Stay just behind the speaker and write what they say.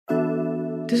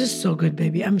This is so good,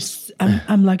 baby.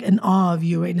 I'm like in awe of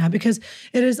you right now because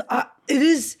it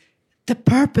is the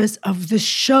purpose of the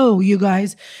show, you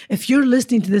guys. If you're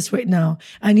listening to this right now,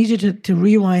 I need you to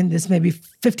rewind this maybe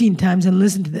 15 times and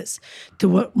listen to this, to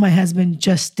what my husband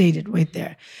just stated right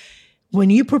there. When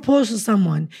you propose to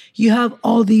someone, you have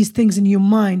all these things in your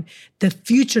mind, the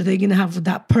future they're going to have with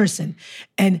that person.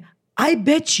 And I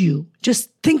bet you, just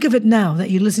think of it now that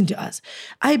you listen to us.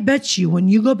 I bet you when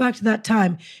you go back to that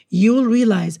time, you will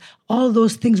realize all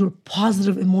those things were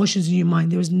positive emotions in your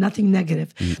mind. There was nothing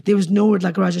negative. There was no word,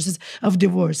 like Roger says, of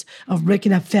divorce, of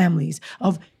breaking up families,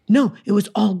 no, it was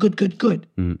all good, good, good.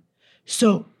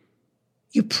 So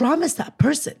you promise that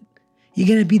person, you're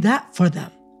going to be that for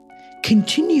them.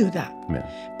 Continue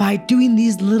that by doing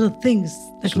these little things,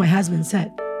 like my husband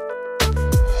said.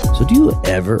 So do you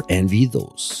ever envy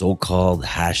those so-called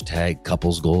hashtag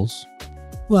couples goals?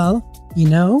 Well,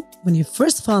 when you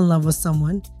first fall in love with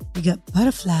someone, you get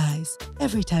butterflies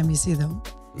every time you see them.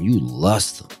 You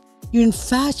lust them. You're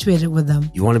infatuated with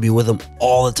them. You want to be with them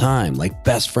all the time, like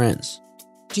best friends.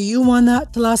 Do you want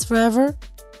that to last forever?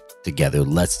 Together,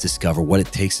 let's discover what it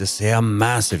takes to say a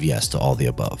massive yes to all the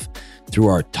above through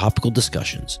our topical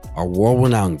discussions, our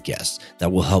world-renowned guests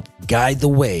that will help guide the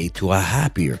way to a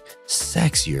happier,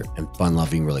 sexier, and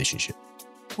fun-loving relationship.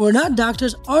 We're not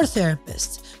doctors or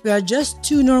therapists. We are just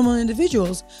two normal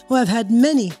individuals who have had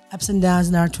many ups and downs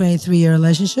in our 23-year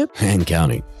relationship. And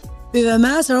counting. We've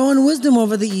amassed our own wisdom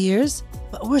over the years,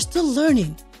 but we're still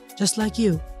learning, just like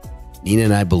you. Nina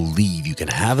and I believe you can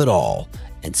have it all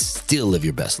and still live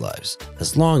your best lives,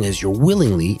 as long as you're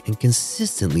willingly and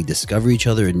consistently discover each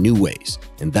other in new ways.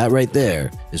 And that right there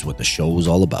is what the show is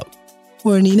all about.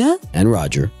 We're Nina. And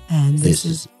Roger. And this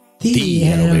is the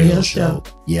Head Over Heels Show.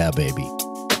 Yeah, baby.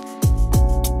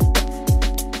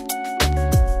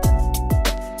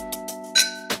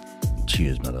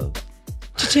 Cheers, my love.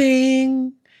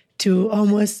 Cha-ching! To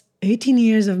almost 18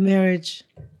 years of marriage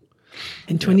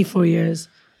and 24 years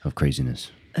of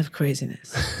craziness.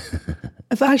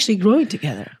 Of actually growing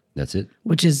together. That's it.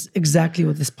 Which is exactly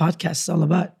what this podcast is all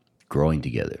about. Growing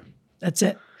together. That's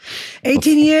it.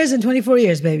 18 years and 24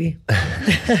 years, baby.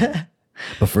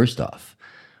 But first off,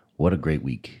 what a great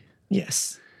week.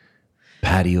 Yes.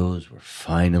 Patios were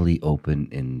finally open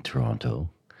in Toronto,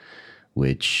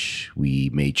 which we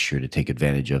made sure to take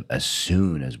advantage of as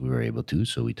soon as we were able to.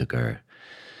 So we took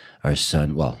our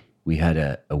son, we had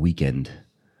a weekend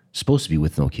supposed to be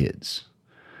with no kids.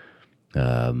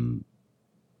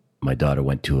 My daughter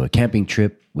went to a camping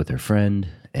trip with her friend,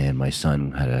 and my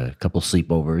son had a couple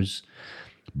sleepovers,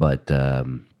 but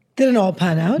didn't all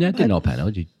pan out. Yeah, it didn't all pan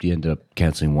out. He ended up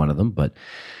canceling one of them, but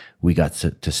we got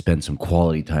to spend some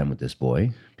quality time with this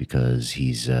boy because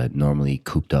he's normally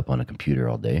cooped up on a computer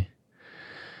all day.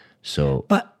 So,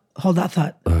 but hold that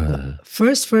thought.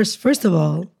 First of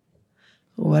all,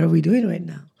 what are we doing right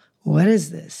now? What is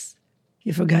this?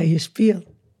 You forgot your spiel.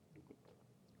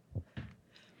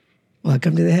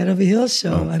 Welcome to the Head Over Heels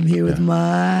Show. I'm here with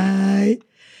my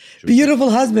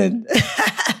beautiful husband.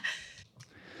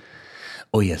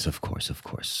 Oh, yes, of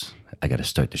course. I got to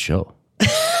start the show.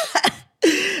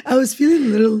 I was feeling a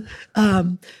little,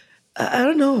 I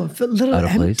don't know, a little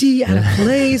empty, out of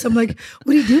place. I'm like,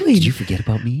 what are you doing? Did you forget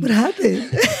about me? What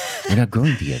happened? We're not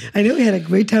growing together. I know we had a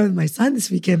great time with my son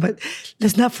this weekend, but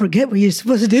let's not forget what you're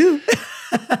supposed to do.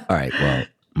 All right, well,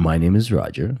 my name is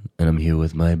Roger, and I'm here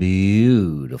with my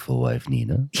beautiful wife,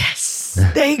 Nina. Yes,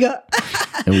 there you go.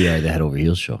 And we are the Head Over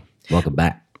Heels Show. Welcome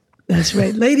back. That's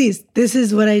right. Ladies, this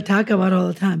is what I talk about all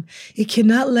the time. You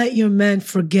cannot let your man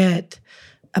forget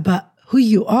about who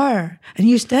you are and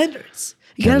your standards.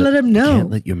 You got to let him know. You can't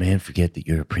let your man forget that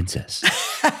you're a princess.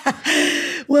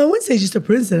 Well, I wouldn't say just a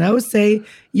princess. I would say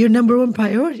your number one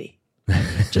priority.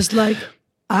 Just like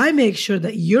I make sure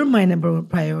that you're my number one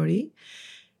priority,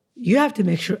 you have to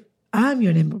make sure I'm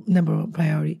your number one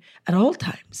priority at all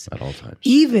times. At all times.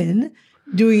 Even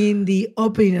doing the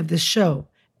opening of the show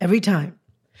every time.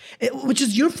 Which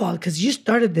is your fault because you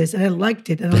started this and I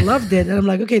liked it and I loved it. And I'm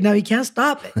like, okay, now you can't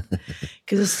stop it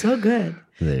because it's so good.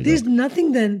 There's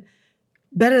nothing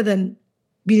better than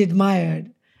being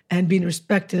admired and being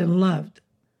respected and loved.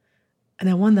 And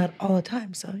I want that all the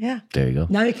time. So yeah. There you go.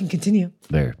 Now you can continue.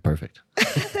 There, perfect.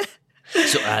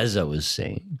 So as I was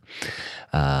saying,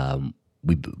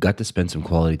 we got to spend some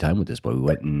quality time with this boy. We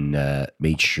went and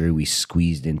made sure we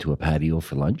squeezed into a patio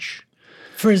for lunch.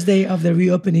 First day of the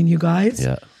reopening, you guys.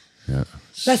 Yeah.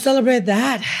 Let's celebrate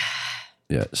that.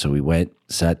 Yeah, so we went,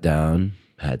 sat down,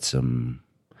 had some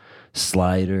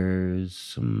sliders,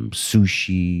 some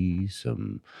sushi,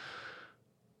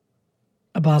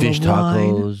 a bottle fish of wine.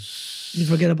 tacos. You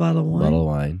forget a bottle of wine? Bottle of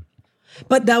wine.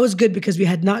 But that was good because we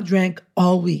had not drank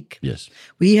all week. Yes.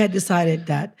 We had decided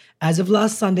that as of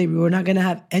last Sunday, we were not going to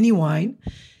have any wine.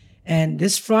 And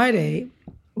this Friday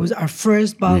was our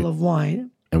first bottle of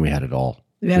wine. And we had it all.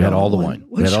 We had all the one. wine.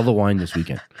 We had all the wine this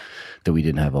weekend that we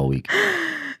didn't have all week.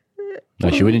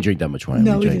 Actually, we didn't drink that much wine.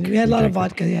 No, we didn't. We had a lot of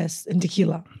vodka, yes, and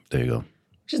tequila. There you go.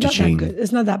 Which is not that good.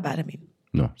 It's not that bad, I mean.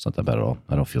 No, it's not that bad at all.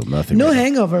 I don't feel nothing. No right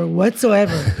hangover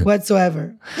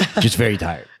whatsoever. Just very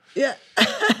tired. Yeah.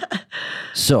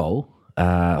 So,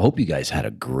 hope you guys had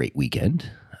a great weekend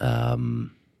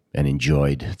and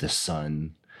enjoyed the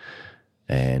sun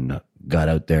and got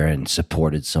out there and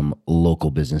supported some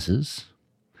local businesses.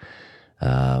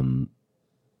 They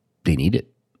need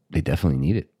it. They definitely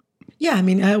need it. Yeah, I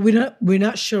mean, we're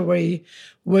not sure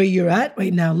where you're at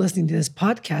right now listening to this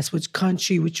podcast, which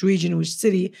country, which region, which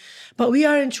city, but we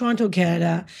are in Toronto,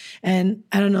 Canada, and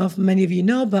I don't know if many of you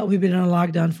know, but we've been on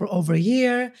lockdown for over a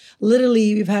year.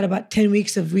 Literally, we've had about 10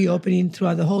 weeks of reopening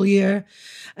throughout the whole year,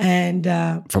 and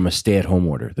from a stay-at-home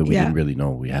order that we didn't really know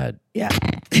we had. Yeah.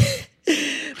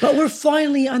 But we're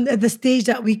finally at the stage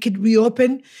that we could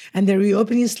reopen, and they're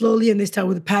reopening slowly, and they start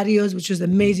with patios, which is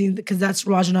amazing because that's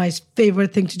Raj and I's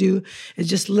favorite thing to do, is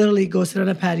just literally go sit on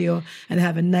a patio and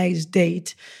have a nice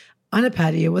date on a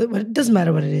patio. It doesn't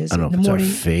matter what it is. I don't know if it's our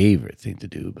favorite thing to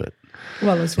do, but...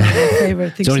 Well, it's one of our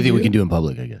favorite things It's the only thing do. we can do in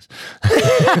public, I guess.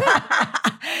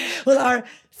 Well, our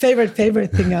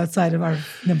favorite thing outside of our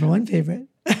number one favorite.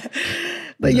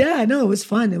 But yeah, I know, it was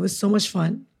fun. It was so much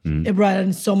fun. Mm-hmm. It brought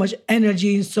in so much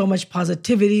energy and so much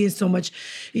positivity and so much,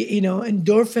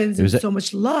 endorphins and so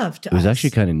much love to us. It was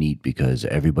actually kind of neat because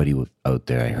everybody out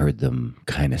there, I heard them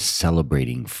kind of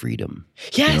celebrating freedom.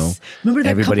 Yes. Remember that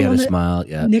everybody couple had a smile.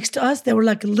 Yeah. Next to us, they were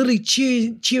like literally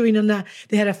cheering on that.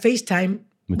 They had a FaceTime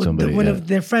with somebody, one of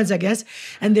their friends, I guess.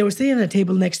 And they were sitting on a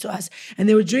table next to us. And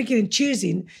they were drinking and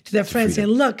cheersing to their friends saying,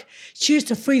 look, cheers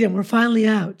to freedom. We're finally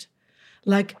out.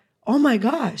 Like, oh my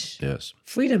gosh. Yes.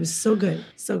 Freedom is so good.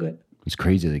 So good. It's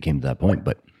crazy they came to that point,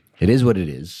 but it is what it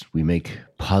is. We make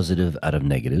positive out of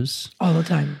negatives. All the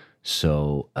time.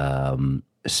 So,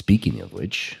 speaking of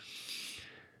which,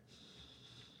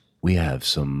 we have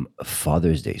some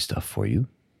Father's Day stuff for you.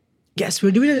 Yes,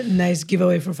 we're doing a nice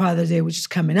giveaway for Father's Day, which is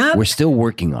coming up. We're still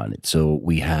working on it. So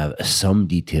we have some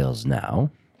details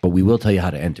now, but we will tell you how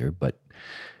to enter, but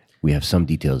we have some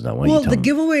details now. Well, the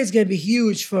giveaway is going to be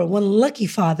huge for one lucky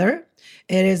father.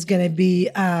 It is going to be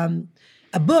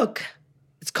a book.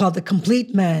 It's called The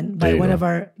Complete Man by one of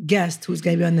our guests who's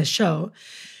going to be on the show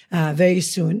very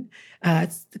soon.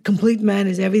 The Complete Man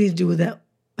is everything to do with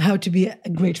how to be a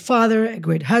great father, a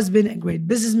great husband, a great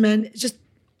businessman. It's just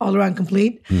all around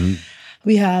complete. Mm-hmm.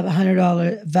 We have a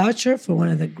 $100 voucher for one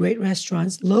of the great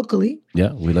restaurants locally.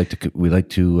 Yeah, we like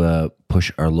to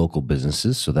push our local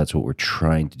businesses, so that's what we're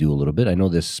trying to do a little bit. I know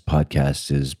this podcast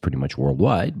is pretty much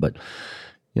worldwide, but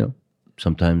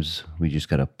sometimes we just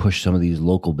got to push some of these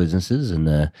local businesses,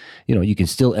 and you can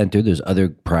still enter. There's other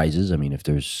prizes. I mean, if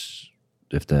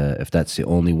that's the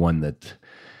only one that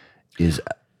is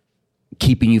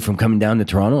keeping you from coming down to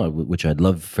Toronto, which I'd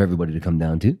love for everybody to come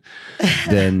down to,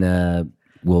 then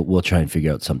we'll try and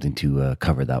figure out something to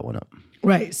cover that one up.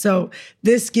 Right. So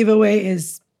this giveaway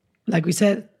is, like we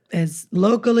said, is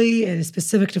locally. It is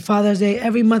specific to Father's Day.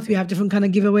 Every month we have different kind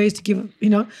of giveaways to give,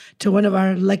 to one of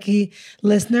our lucky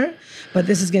listener. But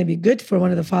this is going to be good for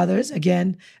one of the fathers.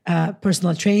 Again,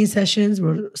 personal training sessions.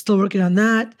 We're still working on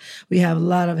that. We have a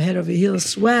lot of head over heels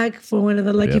swag for one of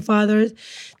the lucky fathers.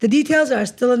 The details are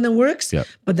still in the works,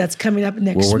 but that's coming up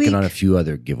next week. We're working on a few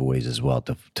other giveaways as well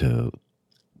to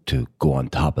go on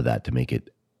top of that to make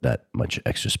it that much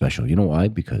extra special. You know why?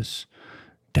 Because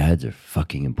dads are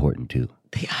fucking important too.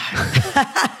 They are.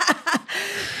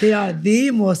 They are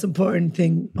the most important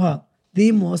thing. Well,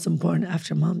 the most important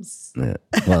after moms. Yeah.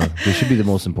 Well, they should be the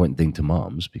most important thing to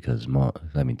moms because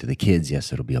to the kids,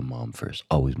 yes, it'll be a mom first.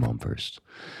 Always mom first.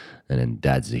 And then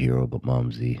dad's the hero, but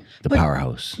mom's the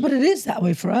powerhouse. But it is that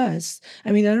way for us.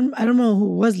 I mean, I don't know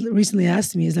who was recently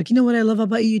asked me. It's like, what I love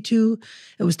about you too?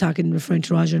 I was referring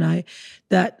to Roger and I,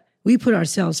 that we put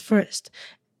ourselves first.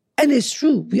 And it's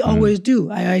true. We always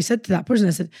do. I said to that person,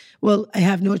 I said, well, I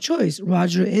have no choice.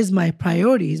 Roger is my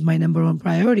priority. He's my number one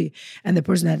priority. And the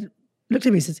person that looked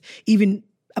at me says, even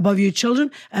above your children?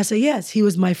 I said, yes, he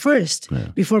was my first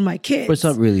before my kids. But it's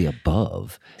not really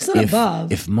above. It's not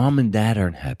above. If mom and dad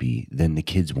aren't happy, then the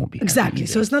kids won't be happy. Exactly.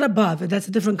 So it's not above. That's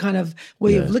a different kind of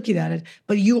way of looking at it.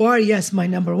 But you are, yes, my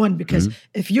number one, because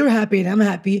if you're happy and I'm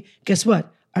happy, guess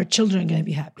what? Our children are going to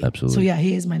be happy. Absolutely. So yeah,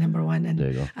 he is my number one,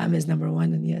 and I'm his number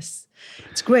one, and yes,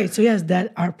 it's great. So yes,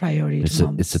 that our priority.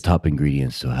 It's the top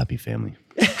ingredients to a happy family.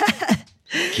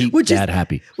 Keep Which is- dad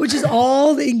happy. which is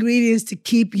all the ingredients to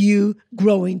keep you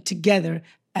growing together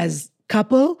as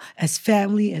couple, as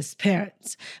family, as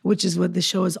parents, which is what the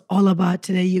show is all about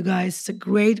today, you guys. It's a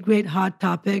great, great hot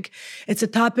topic. It's a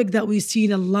topic that we've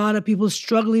seen a lot of people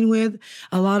struggling with,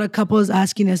 a lot of couples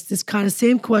asking us this kind of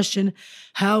same question: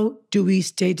 how do we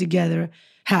stay together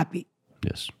happy?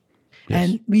 Yes.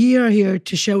 And we are here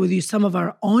to share with you some of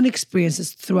our own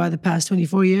experiences throughout the past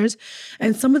 24 years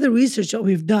and some of the research that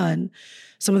we've done.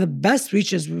 Some of the best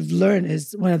research we've learned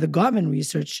is one of the Gottman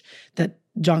research that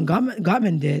John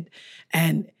Gottman did.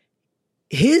 And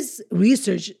his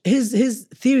research, his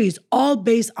theories, all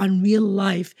based on real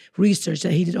life research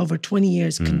that he did over 20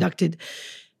 years, conducted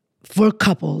for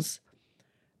couples,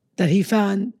 that he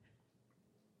found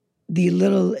the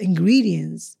little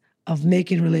ingredients of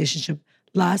making a relationship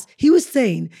last. He was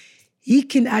saying he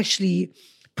can actually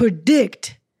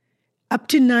predict up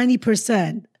to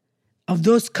 90% of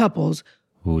those couples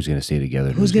Who's going to stay together?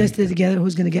 and who's going to stay together,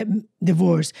 who's going to get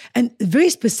divorced. And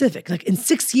very specific, like in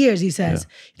 6 years, he says,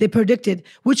 they predicted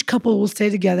which couple will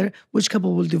stay together, which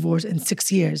couple will divorce in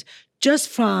 6 years, just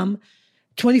from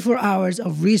 24 hours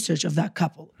of research of that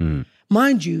couple.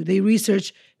 Mind you, they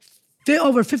researched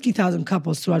over 50,000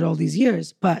 couples throughout all these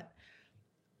years. But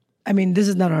I mean, this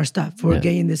is not our stuff. We're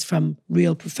getting this from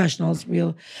real professionals,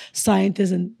 real scientists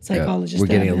and psychologists. We're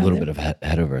that getting have a been out little there. bit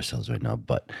ahead of ourselves right now,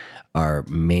 but our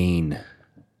main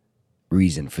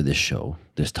reason for this show,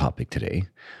 this topic today,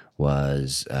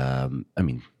 was, the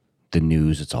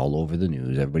news. It's all over the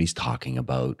news. Everybody's talking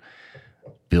about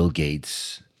Bill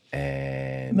Gates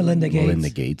and Melinda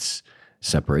Gates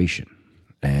separation.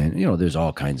 And, there's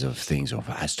all kinds of things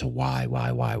as to why.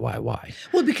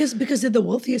 Well, because they're the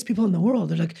wealthiest people in the world.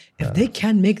 They're like, if they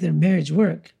can make their marriage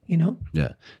work,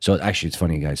 Yeah. So actually, it's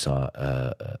funny. I saw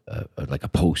like a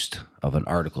post of an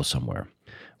article somewhere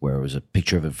where it was a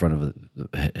picture of it in front of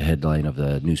the headline of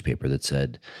the newspaper that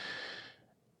said,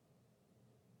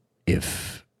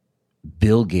 if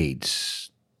Bill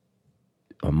Gates,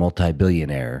 a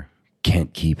multi-billionaire,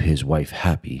 can't keep his wife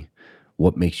happy,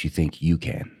 what makes you think you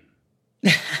can?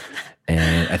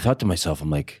 And I thought to myself, I'm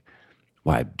like,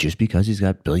 why? Just because he's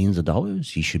got billions of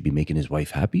dollars, he should be making his wife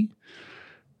happy?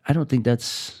 I don't think that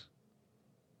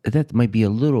might be a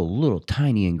little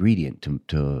tiny ingredient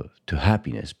to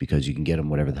happiness, because you can get them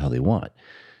whatever the hell they want.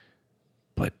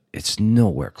 But it's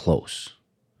nowhere close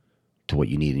to what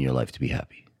you need in your life to be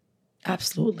happy.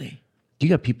 Absolutely. You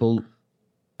got people,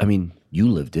 you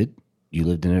lived it. You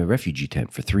lived in a refugee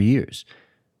tent for 3 years.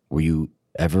 Were you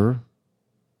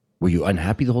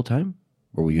unhappy the whole time?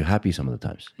 Or were you happy some of the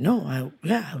times? No,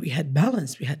 we had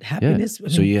balance. We had happiness.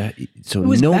 Yeah. So it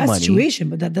was no a bad money. situation,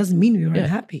 but that doesn't mean we were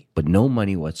unhappy. But no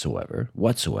money whatsoever.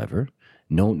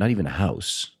 No, not even a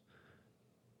house.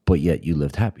 But yet you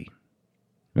lived happy.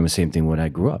 And the same thing when I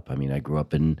grew up. I grew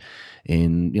up in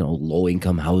low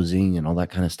income housing and all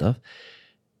that kind of stuff.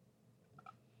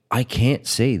 I can't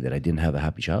say that I didn't have a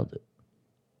happy childhood.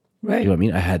 Right. You know what I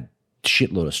mean? I had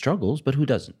shitload of struggles, but who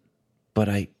doesn't? But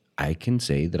I can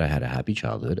say that I had a happy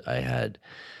childhood. I had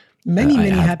many I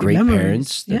have happy great memories.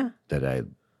 parents that I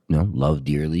love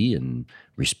dearly and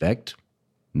respect.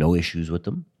 No issues with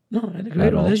them. No, I had a great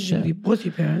At all. relationship with both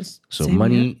your parents. So Same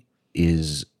money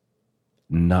is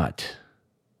not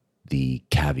the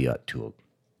caveat to a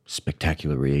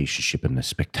spectacular relationship and a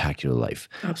spectacular life.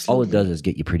 Absolutely. All it does is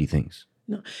get you pretty things.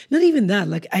 No, not even that.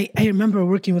 Like I remember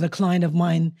working with a client of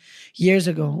mine years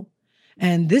ago,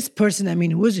 and this person,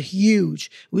 was huge.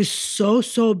 Was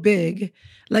so big.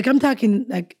 Like I'm talking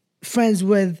like friends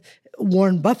with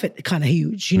Warren Buffett, kind of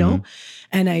huge,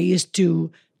 And I used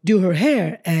to do her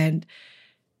hair, and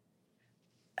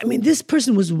this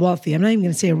person was wealthy. I'm not even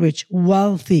going to say rich,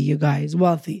 wealthy, you guys,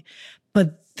 wealthy.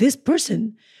 But this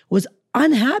person was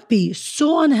unhappy,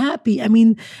 so unhappy.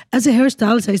 As a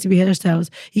hairstylist, I used to be a hairstylist.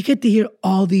 You get to hear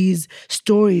all these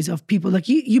stories of people. Like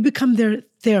you become their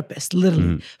therapist,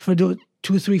 literally, for those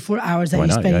 2, 3, 4 hours that Why you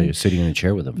not? spend Yeah, you're sitting in a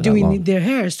chair with them for that doing long. their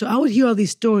hair. So I would hear all these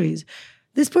stories.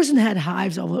 This person had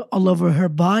hives all over her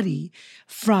body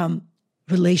from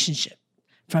relationship,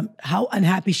 from how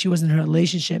unhappy she was in her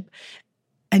relationship.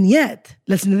 And yet,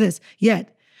 listen to this,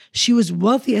 she was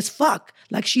wealthy as fuck.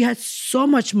 Like she had so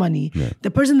much money. Yeah.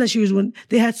 The person that she was with,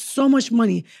 they had so much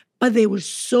money, but they were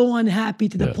so unhappy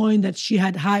to the point that she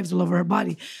had hives all over her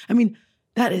body.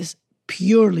 That is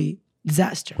purely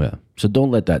disaster. Yeah. So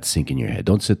don't let that sink in your head.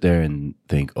 Don't sit there and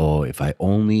think, oh, if I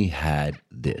only had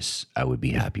this, I would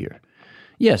be happier.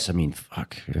 Yes,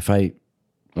 fuck. If I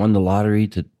won the lottery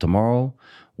tomorrow,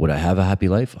 would I have a happy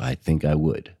life? I think I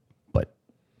would. But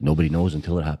nobody knows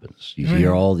until it happens. You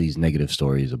hear all these negative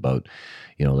stories about,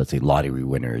 let's say lottery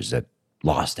winners that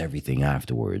lost everything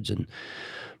afterwards.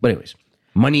 But anyways,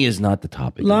 money is not the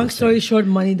topic. Long story short,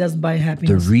 money doesn't buy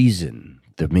happiness.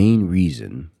 The main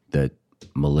reason that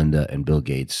Melinda and Bill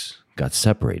Gates got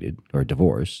separated or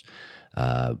divorced,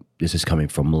 this is coming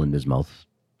from Melinda's mouth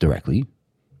directly,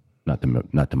 not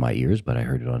to my ears, but I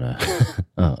heard it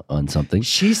on on something.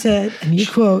 She said, and you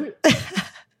quote,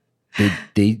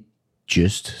 they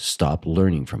just stopped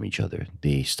learning from each other.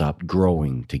 They stopped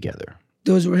growing together.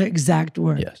 Those were her exact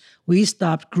words. Yes. We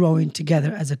stopped growing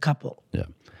together as a couple. Yeah.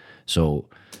 So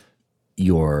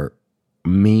your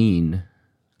main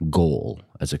goal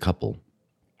as a couple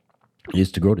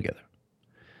is to grow together.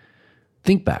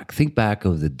 Think back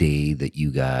of the day that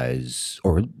you guys,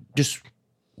 or just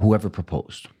whoever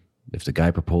proposed. If the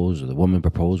guy proposed or the woman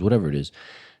proposed, whatever it is,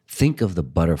 think of the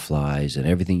butterflies and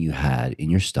everything you had in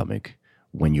your stomach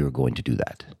when you were going to do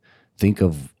that. Think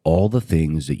of all the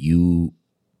things that you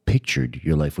pictured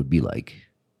your life would be like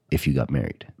if you got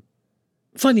married.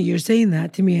 Funny, you're saying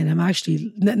that to me, and I'm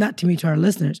actually, not to me, to our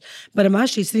listeners, but I'm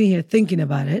actually sitting here thinking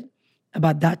about it,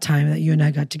 about that time that you and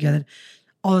I got together,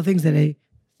 all the things that I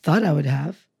thought I would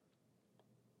have.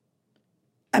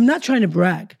 I'm not trying to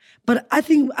brag, but I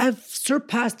think I've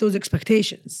surpassed those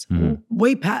expectations,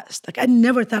 way past. Like, I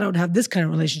never thought I would have this kind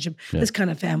of relationship, this kind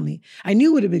of family. I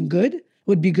knew it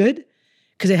would be good,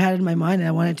 because I had it in my mind and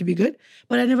I wanted it to be good,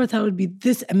 but I never thought it would be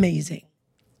this amazing.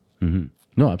 Mm-hmm.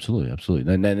 No,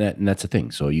 absolutely. And that's the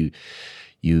thing. So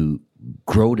you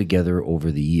grow together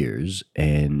over the years,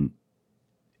 and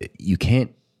you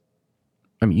can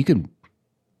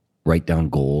write down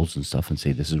goals and stuff and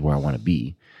say, this is where I want to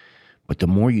be. But the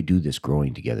more you do this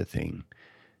growing together thing,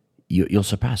 you'll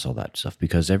surpass all that stuff,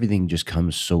 because everything just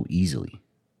comes so easily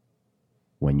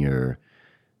when you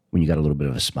got a little bit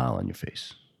of a smile on your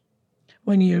face.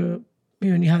 When you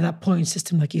have that point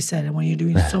system, like you said, and when you're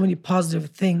doing so many positive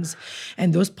things,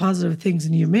 and those positive things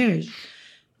in your marriage,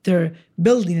 they're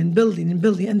building and building and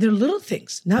building, and they're little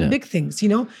things, not big things. You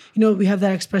know, we have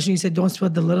that expression, you said, don't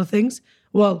sweat the little things.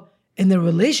 Well, in the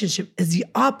relationship is the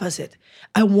opposite.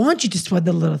 I want you to sweat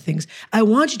the little things. I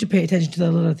want you to pay attention to the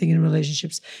little thing in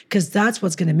relationships, because that's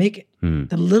what's going to make it,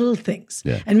 the little things.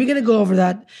 Yeah. And we're going to go over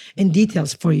that in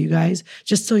details for you guys,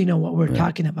 just so you know what we're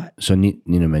talking about. So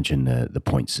Nina mentioned the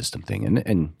point system thing,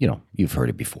 and you've heard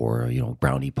it before,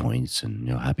 brownie points and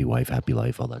happy wife, happy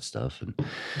life, all that stuff, and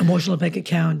emotional bank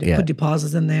account, put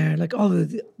deposits in there, like all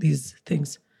of these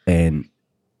things. And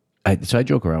so I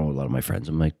joke around with a lot of my friends.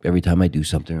 I'm like, every time I do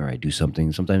something,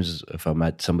 sometimes if I'm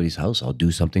at somebody's house, I'll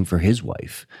do something for his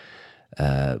wife,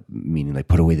 meaning like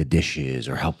put away the dishes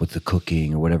or help with the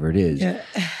cooking or whatever it is. Yeah.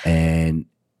 And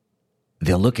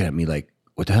they'll look at me like,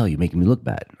 what the hell, you're making me look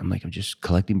bad. I'm like, I'm just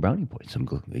collecting brownie points.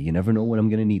 You never know when I'm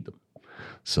going to need them.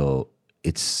 So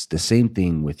it's the same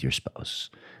thing with your spouse.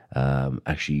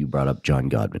 Actually, you brought up John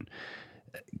Gottman.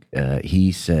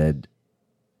 He said,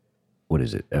 what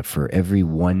is it? For every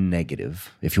one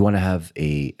negative, if you want to have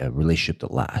a relationship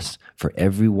that lasts, for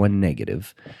every one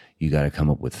negative, you got to come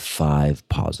up with 5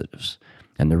 positives.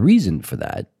 And the reason for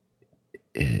that,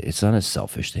 it's not a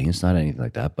selfish thing. It's not anything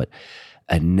like that. But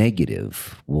a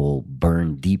negative will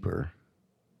burn deeper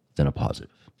than a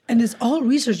positive. And it's all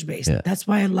research-based. Yeah. That's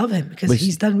why I love him, because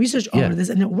he's done research over this,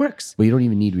 and it works. But you don't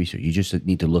even need research. You just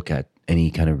need to look at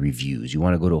any kind of reviews. You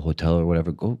want to go to a hotel or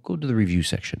whatever, go to the review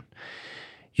section.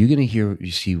 You're going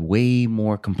to see way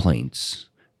more complaints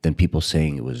than people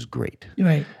saying it was great.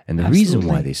 Right. And the reason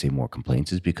why they say more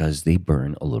complaints is because they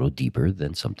burn a little deeper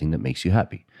than something that makes you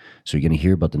happy. So you're going to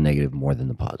hear about the negative more than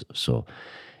the positive. So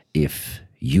if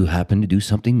you happen to do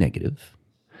something negative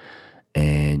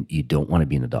and you don't want to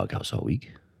be in the doghouse all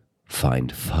week,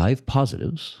 find 5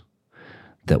 positives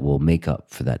that will make up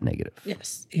for that negative.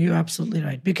 Yes, you're absolutely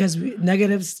right. Because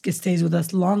negatives, it stays with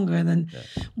us longer than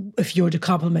if you were to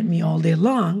compliment me all day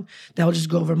long, that will just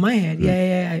go over my head.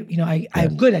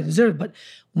 I'm good, I deserve it. But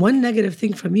one negative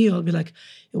thing from you will be like,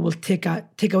 it will take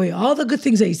away all the good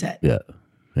things that you said. Yeah.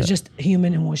 It's just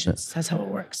human emotions. That's how it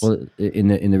works. Well,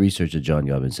 in the research that John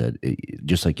Gottman said,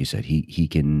 just like you said, he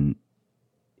can,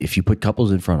 if you put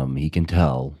couples in front of him, he can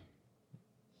tell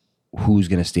who's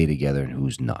going to stay together and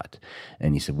who's not.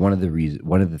 And he said one of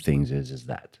the things is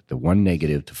that the 1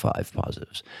 negative to 5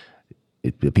 positives.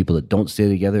 The people that don't stay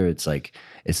together, it's like,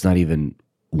 it's not even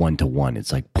 1 to 1.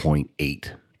 It's like 0.8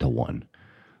 to 1.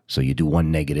 So you do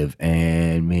 1 negative,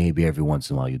 and maybe every once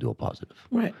in a while you do a positive.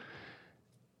 Right.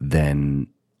 Then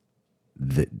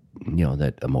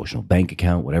that emotional bank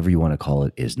account, whatever you want to call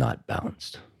it, is not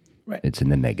balanced. Right. It's in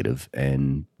the negative.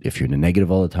 And if you're in the negative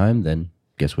all the time, then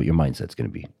guess what your mindset's going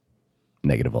to be?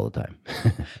 Negative all the time.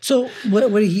 So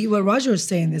what Roger was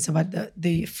saying is about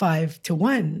the 5 to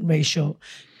 1 ratio.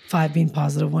 5 being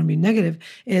positive, 1 being negative,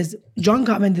 is John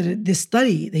Gottman did this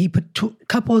study that he put two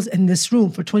couples in this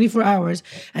room for 24 hours,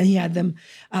 and he had them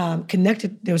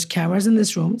connected. There was cameras in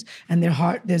this rooms, and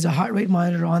there's a heart rate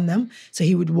monitor on them. So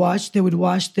they would watch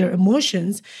their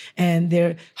emotions and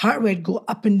their heart rate go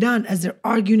up and down as they're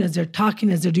arguing, as they're talking,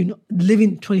 as they're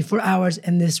living 24 hours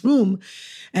in this room.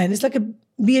 And it's like a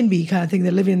B&B kind of thing.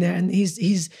 They're living there, and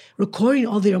he's recording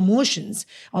all their emotions,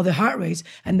 all their heart rates,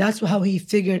 and that's how he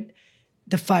figured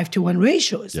the 5-to-1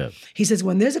 ratios. Yeah. He says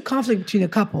when there's a conflict between a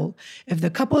couple, if the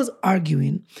couple is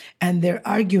arguing and they're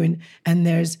arguing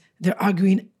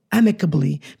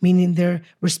amicably, meaning they're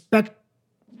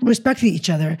respecting each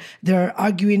other, they're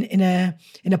arguing in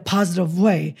a positive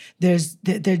way. They're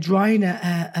drawing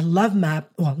a love map.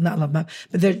 Well, not love map,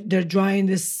 but they're drawing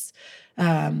this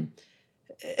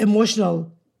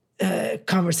emotional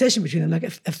conversation between them. Like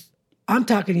if I'm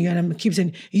talking to you and I'm keep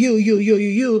saying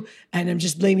you, and I'm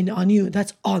just blaming it on you,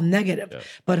 that's all negative. Yeah.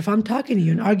 But if I'm talking to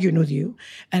you and arguing with you,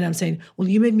 and I'm saying, well,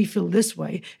 you made me feel this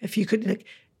way. If you could, like,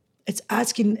 it's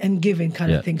asking and giving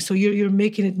kind of thing. So you're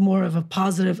making it more of a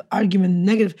positive argument,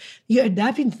 negative. You're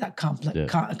adapting to that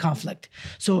conflict.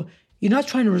 So you're not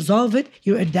trying to resolve it.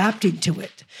 You're adapting to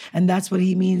it, and that's what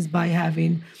he means by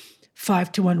having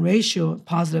 5-to-1 ratio,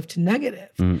 positive to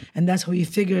negative. And that's how he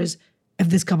figures if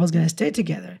this couple is going to stay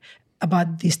together,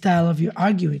 about the style of you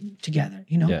arguing together.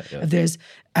 If there's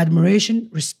admiration,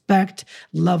 respect,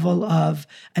 level of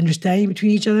understanding between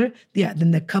each other,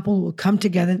 then the couple will come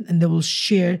together and they will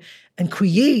share and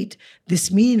create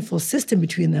this meaningful system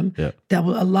between them that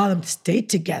will allow them to stay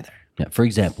together. Yeah. For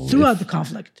example, throughout the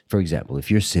conflict. For example,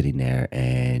 if you're sitting there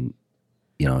and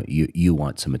you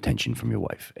want some attention from your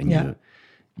wife, and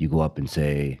you go up and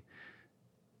say,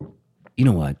 you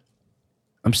know what,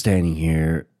 I'm standing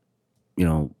here,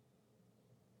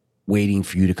 waiting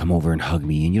for you to come over and hug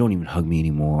me, and you don't even hug me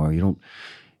anymore. You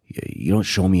don't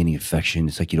show me any affection.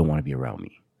 It's like you don't want to be around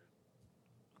me.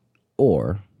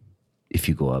 Or if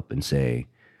you go up and say,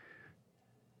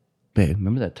 babe,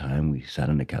 remember that time we sat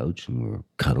on the couch and we were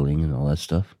cuddling and all that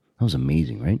stuff? That was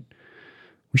amazing, right?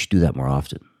 We should do that more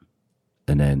often.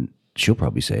 And then she'll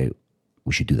probably say,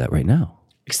 we should do that right now.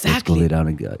 Exactly. Let's go lay down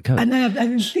and couch. And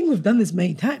I think we've done this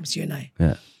many times, you and I.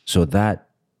 Yeah. So that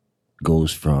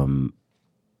goes from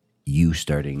you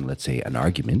starting, let's say, an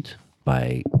argument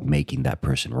by making that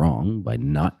person wrong, by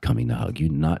not coming to hug you,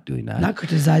 not doing that. Not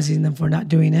criticizing them for not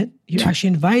doing it. You're actually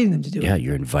inviting them to do it. Yeah,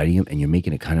 you're inviting them, and you're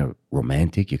making it kind of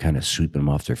romantic. You're kind of sweeping them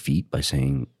off their feet by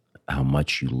saying how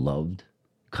much you loved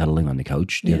cuddling on the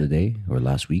couch the other day or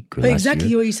last week or but last exactly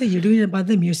year. What you say. You're doing it about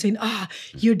them. You're saying,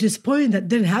 you're disappointed that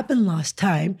didn't happen last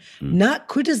time. Not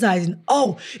criticizing,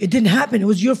 it didn't happen. It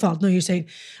was your fault. No, you're saying,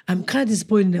 I'm kind of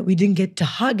disappointed that we didn't get to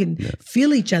hug and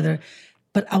feel each other,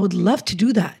 but I would love to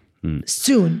do that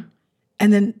soon.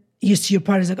 And then you see your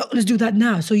partner's like, let's do that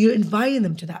now. So you're inviting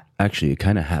them to that. Actually, it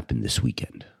kind of happened this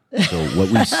weekend. So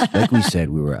like we said,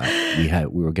 we were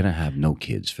going to have no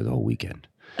kids for the whole weekend.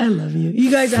 I love you.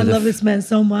 You guys, I love this man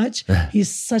so much. He's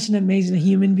such an amazing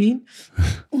human being.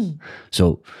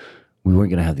 So we weren't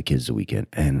going to have the kids the weekend,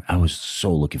 and I was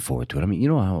so looking forward to it. I mean, you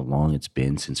know how long it's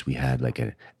been since we had like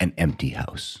an empty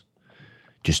house?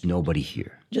 Just nobody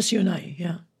here. Just you and I,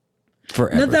 yeah.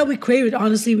 Forever. Not that we crave it.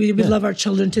 Honestly, we love our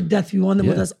children to death. We want them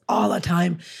with us all the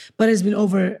time. But it's been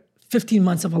over 15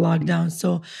 months of a lockdown.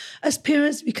 So as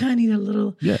parents, we kind of need a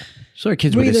little So our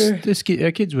kids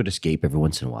would escape every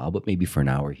once in a while, but maybe for an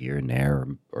hour here and there,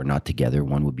 or not together.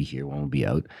 One would be here, one would be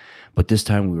out. But this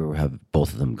time we would have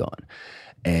both of them gone.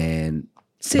 And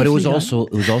but it was also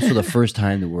the first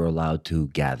time that we're allowed to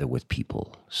gather with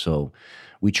people. So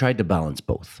we tried to balance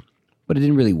both. But it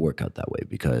didn't really work out that way,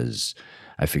 because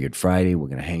I figured Friday we're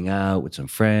gonna hang out with some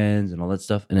friends and all that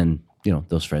stuff. And then,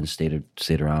 those friends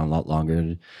stayed around a lot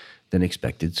longer than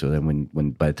expected. So then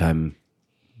when by the time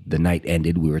the night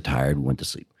ended, we were tired, we went to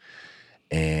sleep.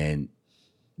 And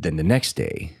then the next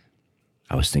day,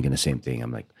 I was thinking the same thing.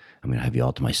 I'm like, I'm going to have you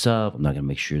all to myself. I'm not going to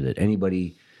make sure that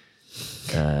anybody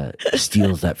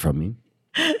steals that from me.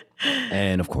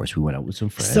 And of course, we went out with some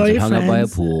friends and hung out by a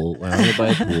pool. Went out by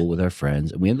a pool with our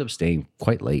friends. And we ended up staying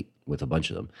quite late with a bunch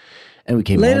of them. And we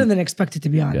came later home, than expected, to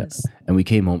be honest. Yeah. And we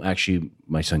came home. Actually,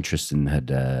 my son Tristan had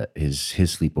his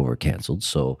sleepover canceled,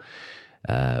 so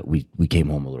we came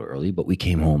home a little early. But we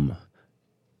came home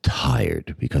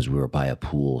tired because we were by a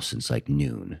pool since like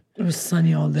noon. It was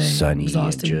sunny all day. Sunny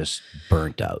and just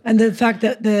burnt out. And the fact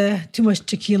that the too much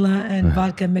tequila and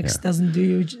vodka mix doesn't do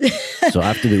you. So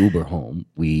after the Uber home,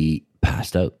 we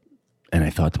passed out, and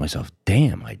I thought to myself,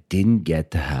 "Damn, I didn't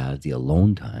get to have the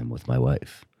alone time with my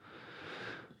wife."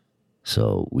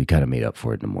 So we kind of made up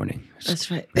for it in the morning.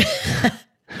 That's right.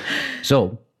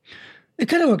 So It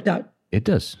kind of worked out. It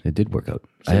does. It did work out.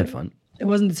 I had fun. It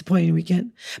wasn't a disappointing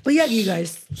weekend. But yeah, you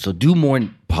guys. So do more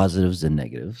positives than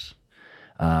negatives.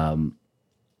 You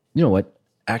know what?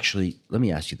 Actually, let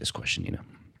me ask you this question, Nina.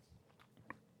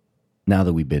 Now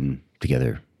that we've been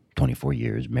together 24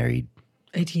 years, married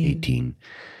 18,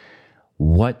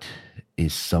 what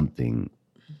is something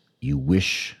you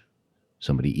wish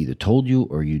somebody either told you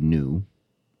or you knew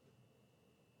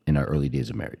in our early days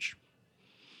of marriage?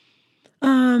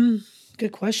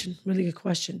 Good question. Really good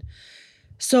question.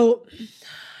 So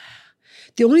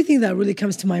the only thing that really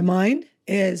comes to my mind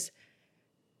is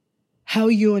how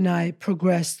you and I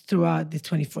progressed throughout the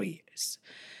 24 years.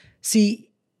 See,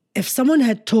 if someone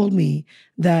had told me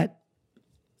that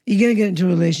you're going to get into a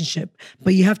relationship,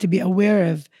 but you have to be aware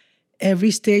of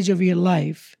every stage of your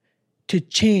life to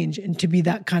change and to be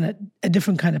that kind of a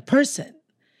different kind of person,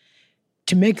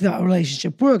 to make that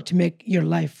relationship work, to make your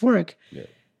life work,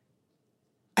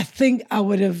 I think I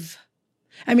would have,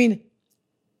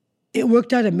 it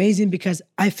worked out amazing because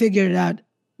we figured out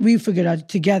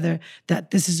together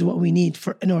that this is what we need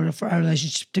in order for our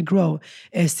relationship to grow,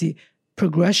 is the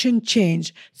progression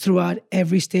change throughout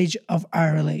every stage of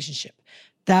our relationship.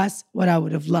 That's what I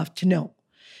would have loved to know.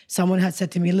 Someone had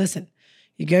said to me, listen,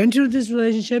 you get into this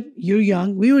relationship, you're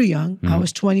young, we were young, I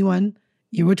was 21,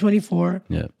 you were 24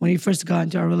 when you first got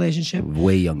into our relationship.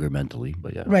 Way younger mentally,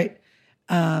 but yeah. Right.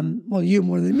 Well, you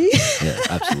more than me. Yeah,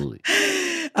 absolutely.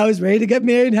 I was ready to get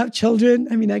married and have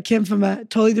children. I came from a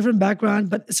totally different background,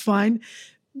 but it's fine.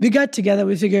 We got together,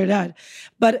 we figured it out.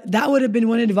 But that would have been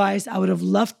one advice I would have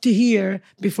loved to hear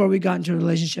before we got into a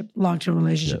relationship, long-term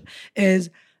relationship, is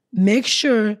make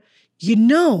sure you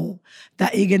know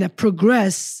that you're going to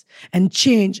progress and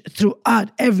change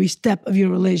throughout every step of your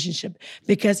relationship.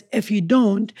 Because if you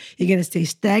don't, you're going to stay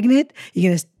stagnant.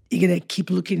 You're going to keep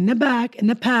looking in the back, in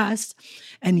the past.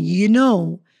 And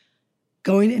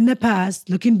going in the past,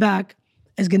 looking back,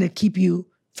 is going to keep you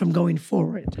from going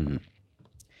forward. Mm-hmm.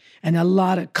 And a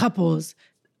lot of couples,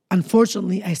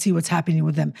 unfortunately, I see what's happening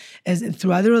with them, is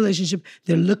throughout the relationship,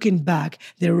 they're looking back,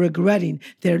 they're regretting,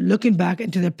 they're looking back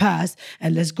into their past,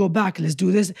 and let's go back, let's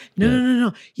do this.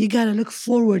 No. You got to look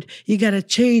forward. You got to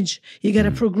change. You got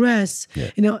to progress.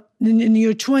 Yeah. In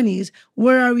your 20s,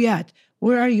 where are we at?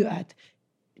 Where are you at?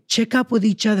 Check up with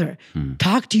each other.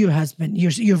 Talk to your husband, your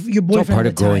boyfriend. It's all part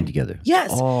of growing together. Yes.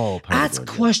 Ask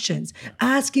questions.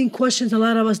 Asking questions a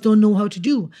lot of us don't know how to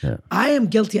do. Yeah. I am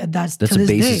guilty at that. That's the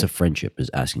basis of friendship, is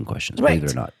asking questions, right. Believe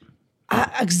it or not.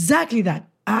 Exactly that.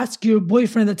 Ask your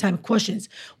boyfriend at the time questions.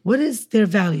 What is their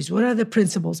values? What are their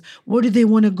principles? Where do they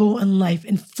want to go in life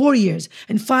in 4 years,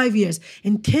 in 5 years,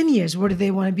 in 10 years? Where do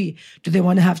they want to be? Do they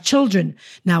want to have children?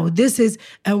 Now, this is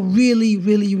a really,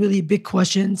 really, really big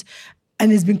question.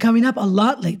 And it's been coming up a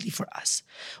lot lately for us.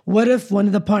 What if one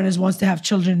of the partners wants to have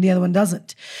children and the other one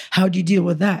doesn't? How do you deal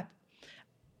with that?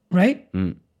 Right?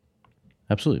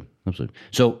 Absolutely.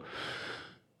 So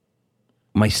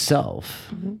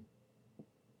myself,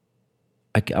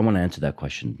 I want to answer that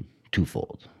question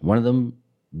twofold. One of them,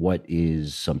 what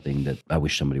is something that I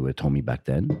wish somebody would have told me back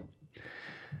then?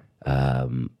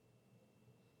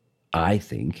 I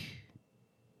think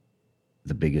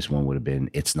the biggest one would have been,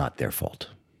 it's not their fault.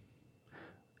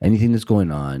 Anything that's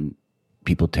going on,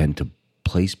 people tend to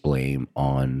place blame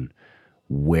on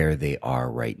where they are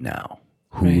right now,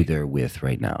 who they're with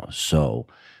right now. So,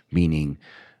 meaning,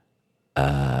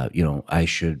 I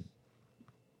should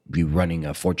be running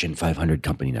a Fortune 500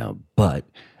 company now, but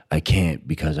I can't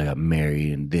because I got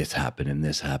married and this happened and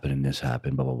this happened and this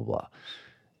happened, blah, blah, blah, blah.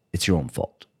 It's your own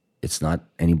fault. It's not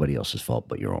anybody else's fault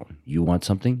but your own. You want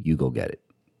something, you go get it.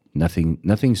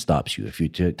 Nothing stops you. If you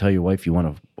tell your wife you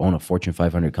want to own a Fortune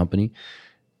 500 company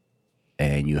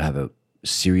and you have a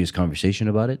serious conversation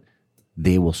about it,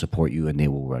 they will support you and they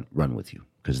will run with you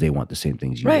because they want the same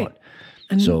things you want.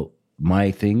 And so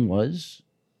my thing was,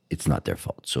 it's not their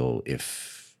fault. So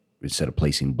if instead of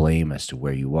placing blame as to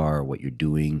where you are, what you're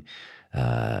doing,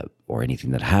 or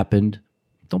anything that happened,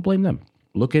 don't blame them.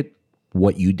 Look at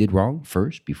what you did wrong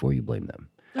first before you blame them.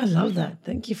 I love that.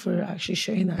 Thank you for actually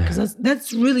sharing that, because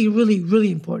that's really, really,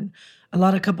 really important. A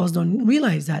lot of couples don't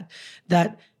realize that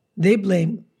they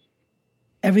blame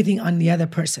everything on the other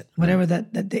person. Whatever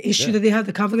that the issue that they have,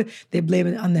 the conflict, they blame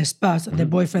it on their spouse, on their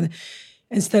boyfriend,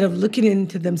 instead of looking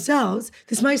into themselves.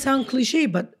 This might sound cliche,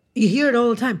 but you hear it all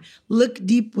the time. Look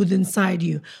deep within inside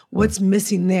you. What's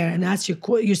missing there? And ask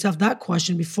yourself that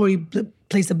question before you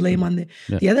place the blame on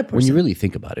the other person. When you really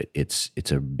think about it,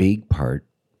 it's a big part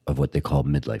of what they call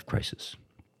midlife crisis.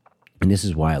 And this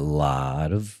is why a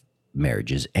lot of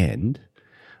marriages end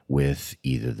with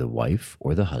either the wife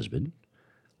or the husband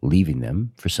leaving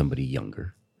them for somebody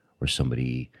younger or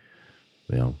somebody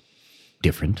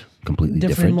different, completely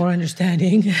Different, different. more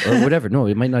understanding. Or whatever. No,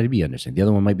 it might not be understanding. The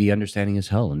other one might be understanding as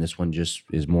hell, and this one just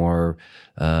is more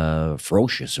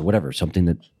ferocious or whatever. Something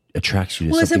that attracts you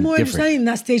to Well, it's a something more different. understanding in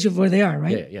that stage of where they are,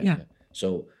 right? Yeah.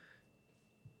 So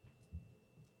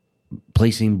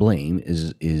placing blame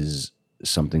is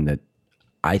something that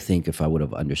I think if I would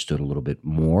have understood a little bit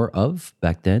more of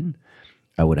back then,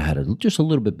 I would have had just a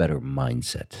little bit better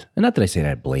mindset. And not that I say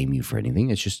that I blame you for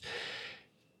anything. It's just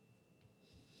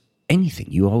anything.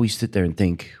 You always sit there and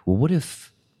think, well, what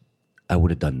if I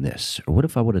would have done this? Or what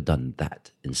if I would have done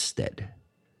that instead?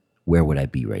 Where would I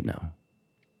be right now?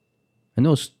 And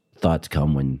those thoughts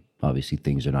come when obviously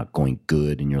things are not going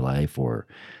good in your life or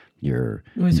you're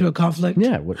Going through a conflict.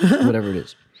 yeah, whatever it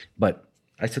is. But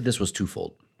I said this was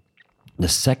twofold. The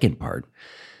second part,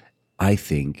 I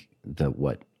think that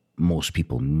what most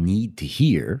people need to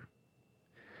hear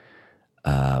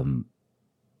at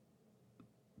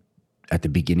the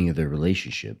beginning of their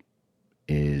relationship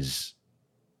is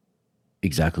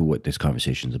exactly what this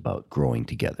conversation is about, growing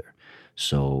together.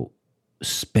 So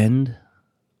spend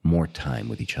more time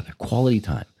with each other, quality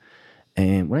time.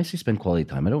 And when I say spend quality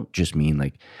time, I don't just mean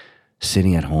like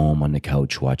sitting at home on the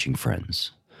couch watching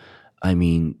Friends. I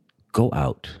mean, go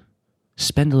out,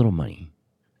 spend a little money,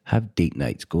 have date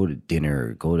nights, go to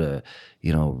dinner, go to,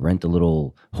 rent a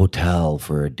little hotel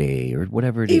for a day or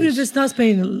whatever it is. Even if it's not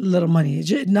spending a little money,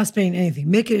 it's not spending anything,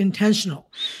 make it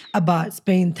intentional about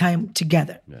spending time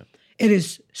together. Yeah. It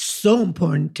is so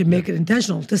important to make it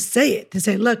intentional, to say,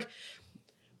 look,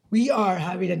 we are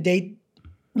having a date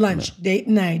lunch, date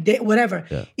night, date, whatever.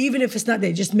 Yeah. Even if it's not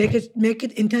there, just make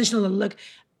it intentional. Look,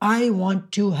 I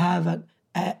want to have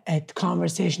a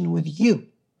conversation with you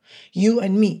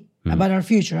and me, about our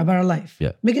future, about our life.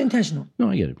 Yeah. Make it intentional. No,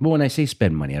 I get it. But when I say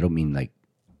spend money, I don't mean like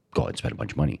go out and spend a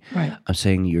bunch of money. Right. I'm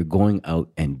saying you're going out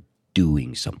and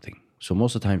doing something. So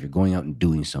most of the time, if you're going out and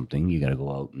doing something, you got to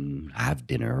go out and have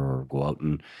dinner or go out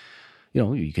and,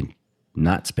 you can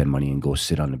not spend money and go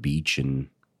sit on the beach and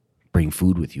bring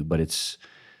food with you. But it's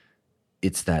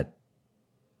that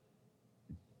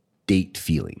date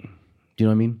feeling. Do you know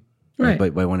what I mean? Right.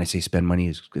 But when I say spend money,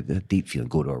 it's the date feeling.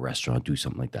 Go to a restaurant, do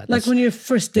something like that. Like when you're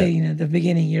first dating at the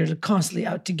beginning, you're constantly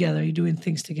out together, you're doing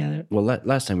things together. Well,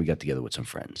 last time we got together with some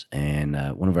friends, and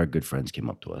one of our good friends came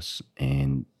up to us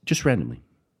and just randomly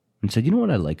and said, "You know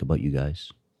what I like about you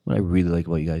guys? What I really like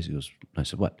about you guys?" He goes, I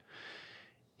said, "What?"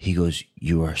 He goes,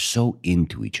 "You are so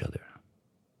into each other.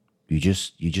 You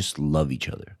just love each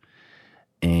other."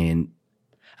 And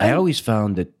I always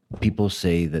found that people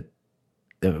say that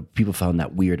people found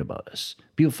that weird about us.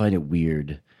 People find it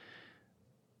weird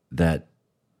that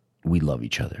we love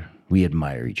each other. We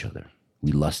admire each other.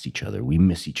 We lust each other. We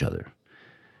miss each other.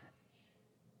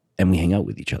 And we hang out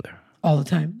with each other. All the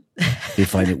time. They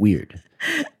find it weird.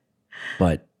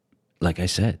 But like I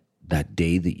said, that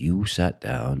day that you sat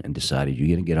down and decided you're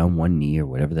going to get on one knee or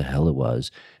whatever the hell it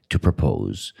was to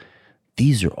propose,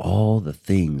 these are all the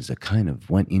things that kind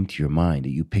of went into your mind, that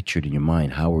you pictured in your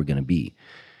mind how we're going to be.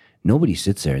 Nobody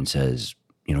sits there and says,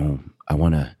 I'm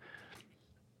going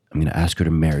to ask her to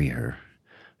marry her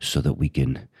so that we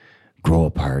can grow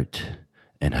apart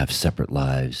and have separate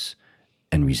lives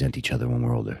and resent each other when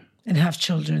we're older. And have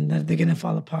children that they're going to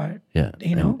fall apart. Yeah.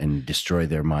 know? And destroy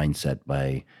their mindset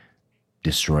by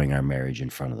destroying our marriage in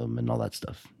front of them and all that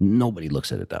stuff. Nobody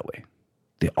looks at it that way.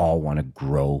 They all want to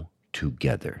grow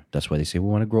together. That's why they say we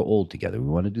want to grow old together. We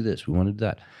want to do this. We want to do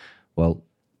that. Well,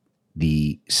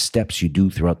 the steps you do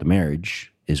throughout the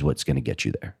marriage is what's going to get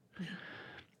you there.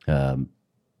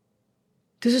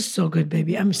 This is so good,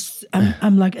 baby.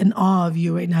 I'm like in awe of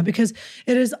you right now because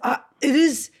it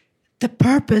is the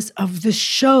purpose of the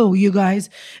show, you guys.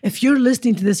 If you're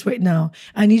listening to this right now,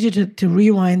 I need you to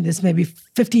rewind this maybe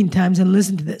 15 times and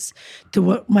listen to this, to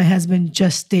what my husband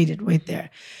just stated right there.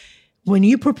 When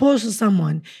you propose to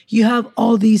someone, you have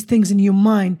all these things in your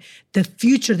mind, the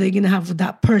future they're going to have with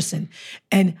that person.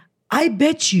 And I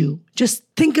bet you, just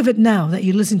think of it now that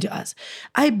you listen to us.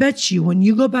 I bet you when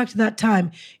you go back to that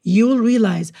time, you will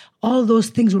realize all those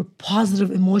things were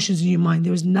positive emotions in your mind.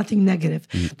 There was nothing negative.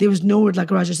 There was no word, like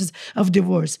Roger says, of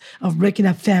divorce, of breaking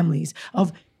up families,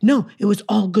 no, it was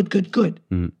all good, good, good.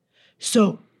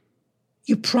 So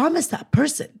you promise that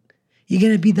person, you're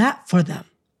going to be that for them.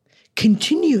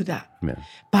 Continue that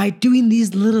by doing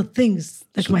these little things,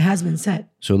 like my husband said.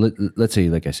 So let's say,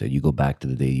 like I said, you go back to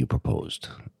the day you proposed.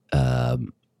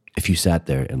 If you sat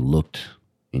there and looked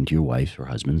into your wife's or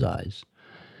husband's eyes,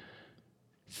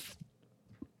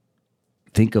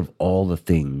 think of all the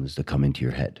things that come into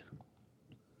your head.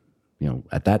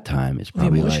 At that time, it's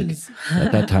probably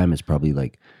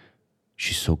like,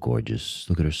 she's so gorgeous.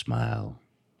 Look at her smile.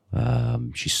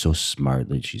 She's so smart.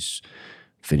 Like she's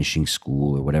finishing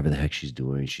school or whatever the heck she's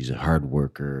doing. She's a hard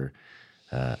worker.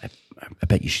 I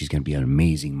bet you she's going to be an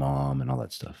amazing mom and all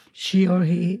that stuff. She or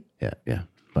he. Yeah.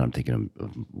 But I'm thinking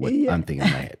of what I'm thinking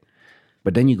in my head.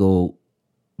 But then you go,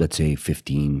 let's say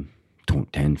 10,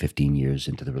 15 years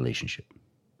into the relationship.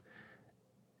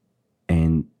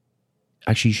 And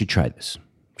actually, you should try this.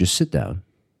 Just sit down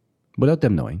without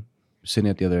them knowing, sitting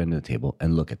at the other end of the table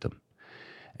and look at them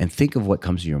and think of what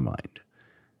comes to your mind.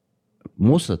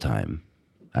 Most of the time,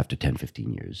 after 10,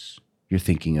 15 years, you're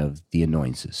thinking of the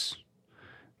annoyances,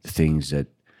 the things that,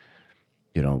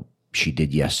 she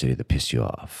did yesterday that pissed you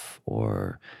off,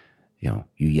 or, you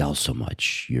yell so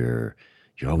much, you're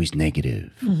always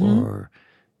negative, or,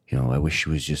 I wish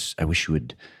she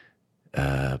would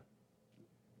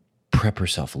prep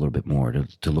herself a little bit more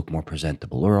to look more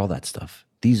presentable, or all that stuff.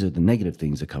 These are the negative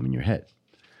things that come in your head.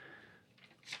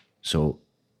 So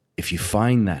if you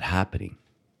find that happening,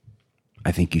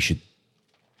 I think you should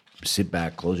sit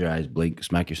back, close your eyes, blink,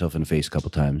 smack yourself in the face a couple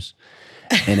times,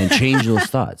 and then change those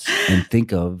thoughts and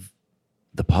think of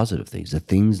the positive things, the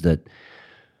things that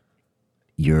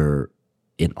you're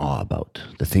in awe about,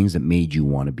 the things that made you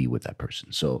want to be with that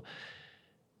person. So,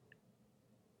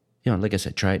 like I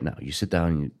said, try it now. You sit down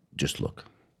and you just look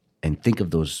and think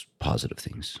of those positive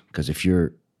things. Because if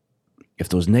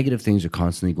those negative things are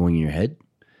constantly going in your head,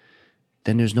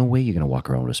 then there's no way you're going to walk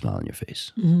around with a smile on your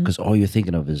face. Because all you're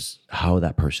thinking of is how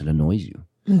that person annoys you.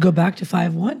 And go back to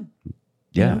 5-1.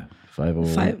 Yeah.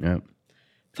 5-0. Yeah.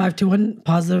 5-to-1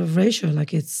 positive ratio.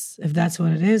 Like if that's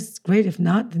what it is, great. If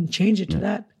not, then change it to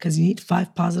that. Because you need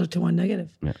 5 positive to 1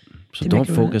 negative. Yeah. So don't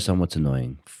focus on what's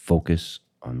annoying. Focus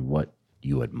on what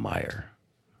you admire.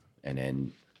 And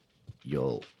then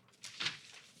you'll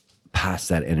pass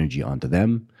that energy on to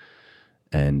them.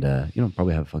 And,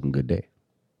 probably have a fucking good day.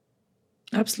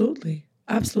 Absolutely.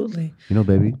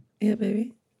 Baby. Yeah,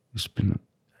 baby.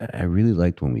 I really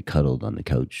liked when we cuddled on the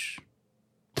couch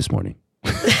this morning.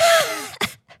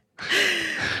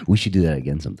 We should do that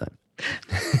again sometime.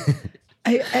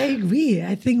 I agree.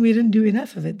 I think we didn't do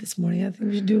enough of it this morning. I think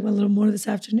we should do a little more this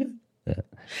afternoon. Yeah.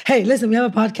 Hey, listen, we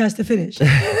have a podcast to finish.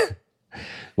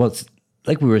 Well, it's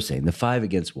like we were saying, the 5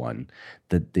 against 1,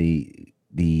 that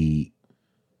the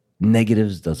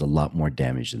negatives does a lot more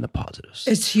damage than the positives.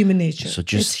 It's human nature. So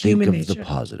just think of the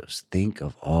positives. Think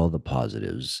of all the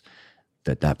positives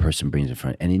that person brings in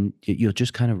front, and you'll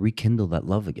just kind of rekindle that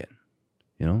love again.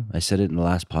 I said it in the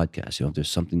last podcast. If there's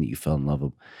something that you fell in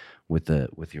love with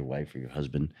your wife or your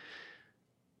husband,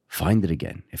 find it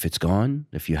again. If it's gone,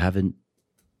 if you haven't,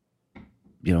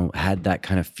 had that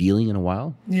kind of feeling in a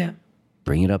while,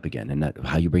 bring it up again. And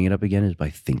how you bring it up again is by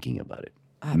thinking about it,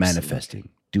 manifesting,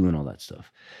 doing all that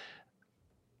stuff.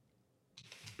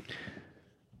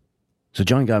 So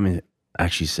John Gottman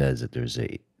actually says that there's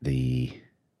the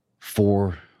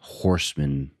 4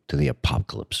 horsemen to the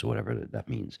apocalypse, or whatever that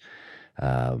means.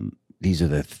 These are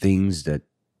the things that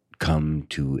come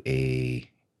to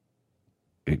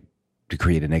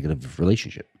create a negative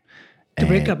relationship. To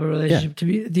break up a relationship, to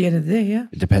be at the end of the day, yeah.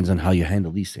 It depends on how you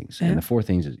handle these things. Yeah. And the 4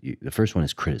 things, the first one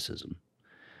is criticism.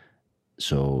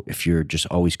 So if you're just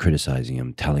always criticizing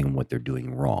them, telling them what they're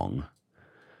doing wrong,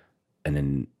 and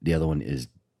then the other one is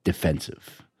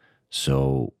defensive.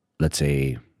 So let's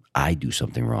say I do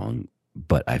something wrong,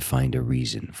 but I find a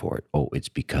reason for it. Oh, it's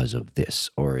because of this,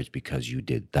 or it's because you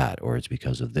did that, or it's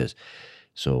because of this.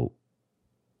 So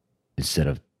instead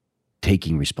of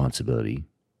taking responsibility,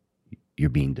 you're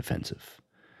being defensive.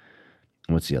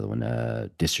 What's the other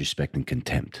one? Disrespect and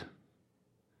contempt.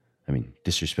 I mean,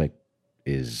 disrespect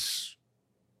is,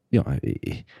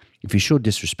 if you show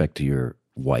disrespect to your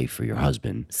wife or your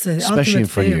husband, especially in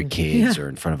front of your kids or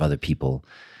in front of other people,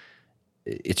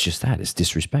 it's just that. It's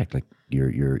disrespect. Like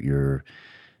you're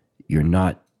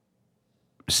not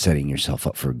setting yourself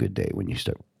up for a good day when you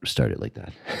start it like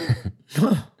that.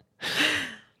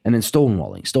 And then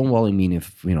stonewalling. Stonewalling mean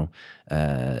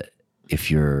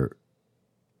if your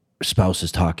spouse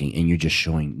is talking and you're just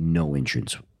showing no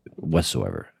interest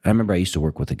whatsoever. I remember I used to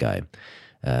work with a guy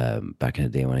back in the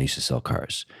day when I used to sell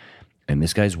cars, and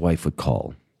this guy's wife would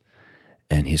call,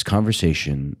 and his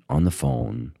conversation on the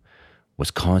phone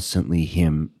was constantly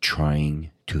him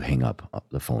trying to hang up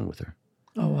the phone with her.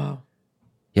 Oh, wow.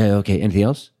 Yeah, okay. Anything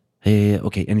else? Hey,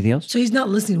 okay. Anything else? So he's not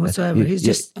listening whatsoever. He's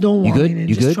just stonewalling and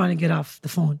just trying to get off the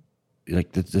phone.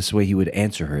 Like this way he would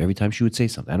answer her every time she would say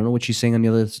something. I don't know what she's saying on the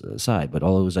other side, but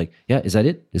all it was like, yeah, is that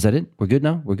it? Is that it? We're good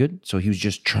now? We're good? So he was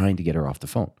just trying to get her off the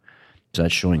phone. So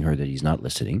that's showing her that he's not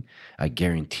listening. I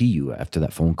guarantee you after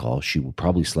that phone call, she would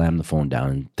probably slam the phone down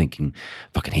and thinking,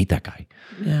 fucking hate that guy.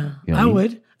 Yeah, I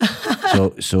would.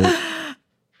 So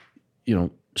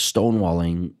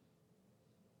stonewalling,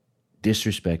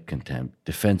 disrespect, contempt,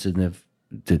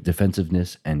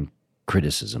 defensiveness, and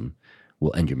criticism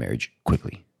will end your marriage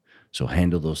quickly. So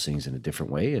handle those things in a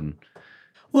different way. And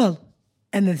Well,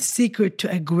 and the secret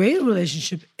to a great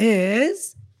relationship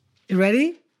is, you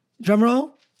ready? Drum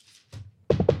roll.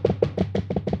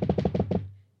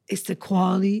 It's the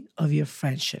quality of your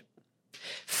friendship.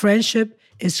 Friendship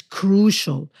is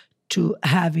crucial to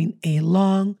having a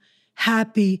long,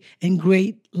 happy, and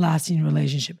great lasting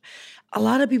relationship. A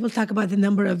lot of people talk about the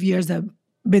number of years that have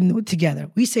been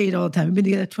together. We say it all the time. We've been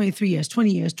together 23 years,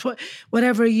 20 years,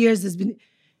 whatever years has been.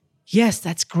 Yes,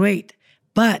 that's great.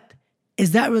 But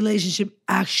is that relationship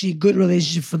actually a good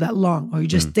relationship for that long? Or you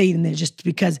just stayed in there just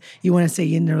because you want to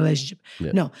stay in the relationship?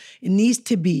 Yeah. No, it needs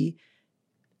to be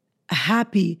a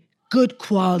happy, good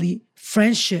quality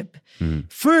friendship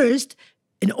first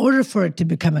in order for it to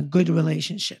become a good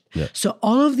relationship. Yeah. So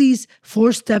all of these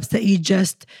 4 steps that you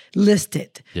just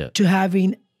listed to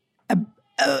having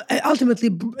ultimately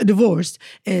divorced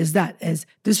is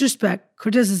disrespect,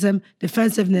 criticism,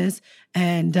 defensiveness,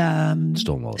 and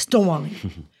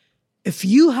stonewalling. If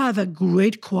you have a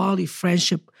great quality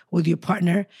friendship with your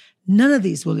partner, none of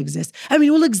these will exist. I mean,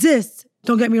 it will exist,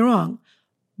 don't get me wrong,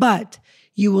 but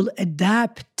you will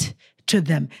adapt to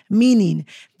them, meaning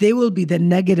they will be the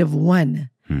negative one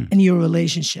in your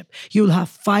relationship. You will have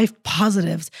 5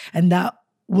 positives, and that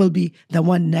will be the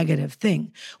one negative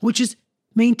thing, which is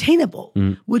maintainable,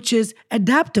 which is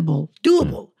adaptable,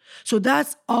 doable. So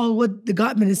that's all what the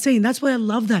Gottman is saying. That's why I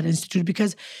love that institute,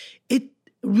 because it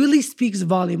really speaks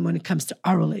volume when it comes to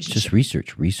our relationship. just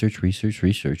research.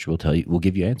 We'll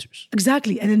give you answers.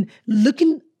 Exactly. And then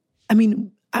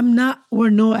we're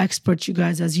no experts, you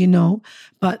guys, as you know,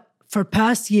 but for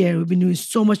past year, we've been doing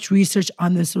so much research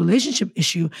on this relationship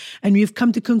issue, and we've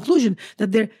come to conclusion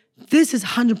that this is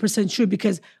 100% true,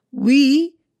 because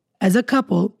we, as a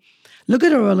couple, look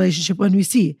at our relationship when we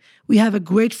see we have a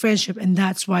great friendship, and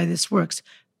that's why this works.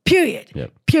 Period.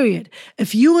 Yep. Period.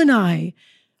 If you and I,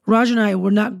 Raj and I,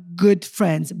 were not good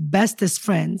friends, bestest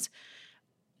friends,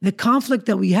 the conflict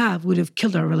that we have would have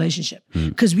killed our relationship,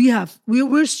 because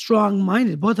we're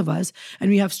strong-minded, both of us, and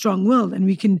we have strong will, and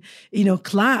we can,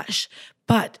 clash.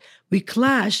 But we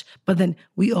clash, but then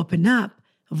we open up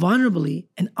vulnerably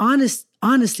and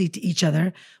honestly to each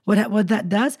other. What that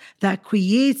does, that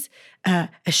creates a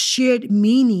shared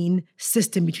meaning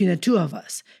system between the two of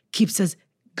us, keeps us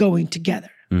going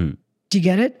together. Do you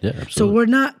get it? Yeah, absolutely. So we're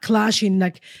not clashing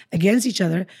against each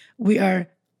other. We are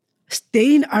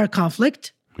stating our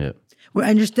conflict. Yeah. We're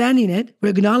understanding it. We're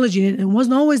acknowledging it. And it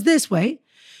wasn't always this way.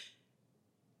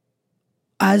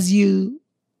 As you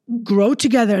grow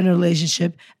together in a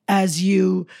relationship, as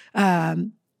you,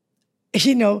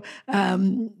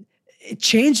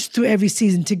 change through every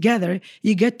season together,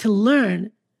 you get to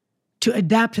learn to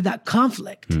adapt to that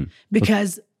conflict,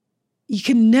 because you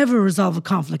can never resolve a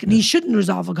conflict, and you shouldn't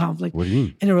resolve a conflict What do you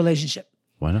mean? in a relationship.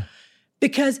 Why not?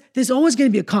 Because there's always going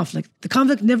to be a conflict. The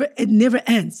conflict never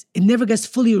ends. It never gets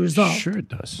fully resolved. Sure it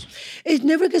does. It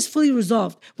never gets fully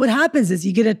resolved. What happens is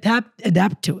you get to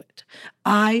adapt to it.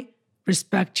 I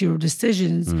respect your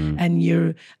decisions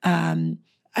and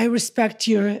I respect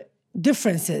your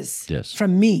differences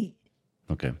from me.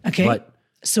 Okay. Okay.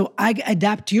 So I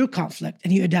adapt to your conflict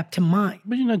and you adapt to mine.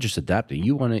 But you're not just adapting.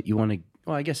 You want to.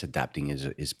 Well, I guess adapting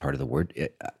is part of the word.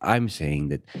 I'm saying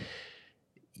that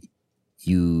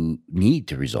you need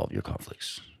to resolve your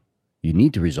conflicts. You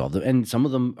need to resolve them, and some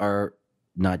of them are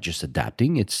not just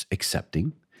adapting; it's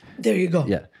accepting. There you go.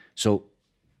 Yeah. So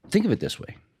think of it this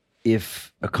way: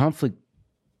 if a conflict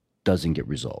doesn't get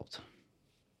resolved,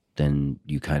 then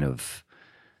you kind of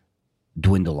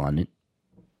dwindle on it,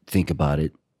 think about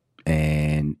it,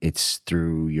 and it's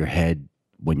through your head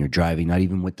when you're driving, not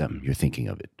even with them, you're thinking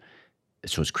of it.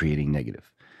 So it's creating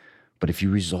negative. But if you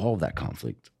resolve that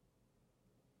conflict,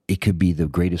 it could be the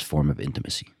greatest form of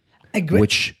intimacy. Agree.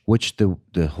 Which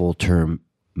the whole term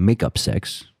makeup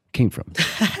sex came from.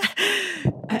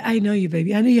 I know you,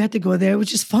 baby. I know you had to go there,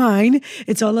 which is fine.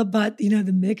 It's all about,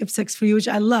 the makeup sex for you, which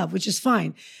I love, which is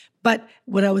fine. But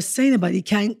what I was saying about you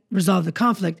can't resolve the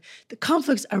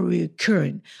conflicts are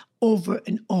recurring over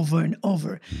and over and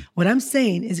over. What I'm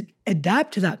saying is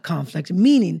adapt to that conflict,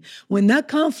 meaning when that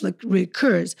conflict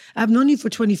recurs, I've known you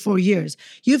for 24 years.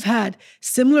 You've had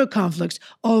similar conflicts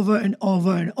over and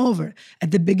over and over. At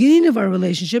the beginning of our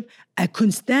relationship, I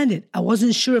couldn't stand it. I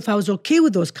wasn't sure if I was okay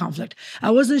with those conflicts.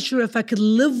 I wasn't sure if I could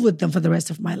live with them for the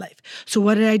rest of my life. So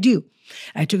what did I do?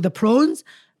 I took the pros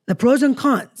and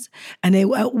cons, and I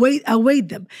weighed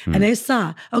them. And I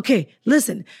saw, okay,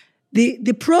 listen,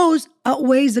 the pros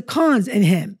outweighs the cons in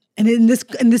and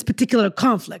in this particular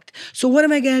conflict. So what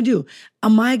am I going to do?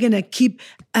 Am I going to keep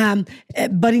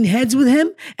butting heads with him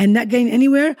and not getting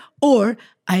anywhere, or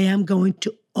I am going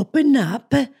to open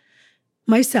up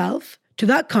myself to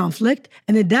that conflict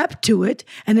and adapt to it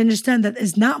and understand that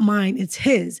it's not mine, it's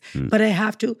his, but I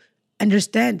have to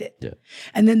understand it. Yeah.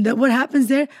 And then what happens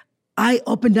there? I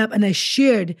opened up and I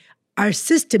shared our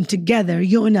system together,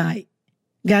 you and I.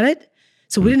 Got it?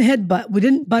 So we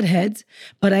didn't butt heads,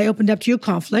 but I opened up to your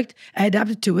conflict, I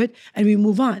adapted to it, and we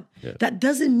move on. Yeah. That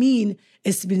doesn't mean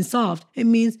it's been solved. It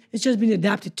means it's just been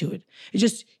adapted to it. It's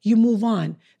just you move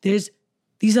on. These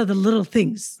are the little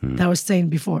things that I was saying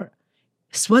before.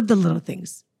 Sweat the little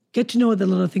things. Get to know what the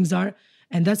little things are,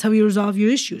 and that's how you resolve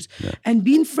your issues. Yeah. And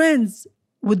being friends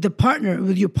with your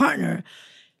partner,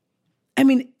 I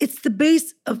mean, it's the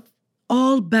base of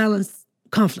all balanced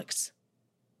conflicts.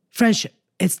 Friendship.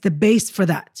 It's the base for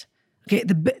that. Okay,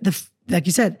 the like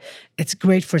you said, it's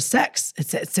great for sex.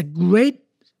 It's a great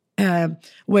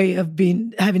way of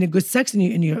having a good sex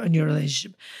in your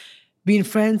relationship. Being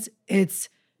friends, it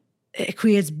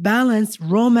creates balance,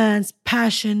 romance,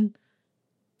 passion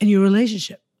in your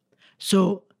relationship.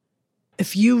 So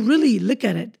if you really look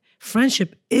at it,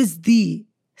 friendship is the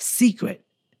secret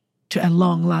to a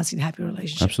long-lasting, happy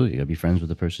relationship. Absolutely, you gotta be friends with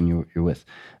the person you're with,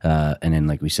 and then,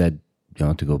 like we said,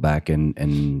 to go back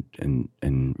and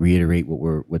reiterate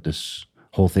what this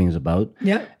whole thing is about.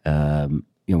 Yeah.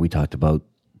 We talked about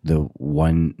the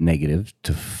 1 negative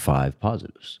to 5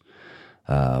 positives.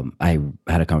 I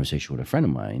had a conversation with a friend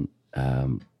of mine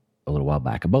a little while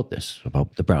back about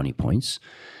the brownie points,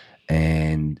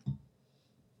 and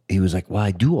he was like, "Well,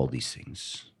 I do all these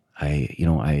things.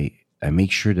 I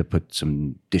make sure to put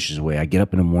some dishes away. I get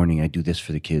up in the morning. I do this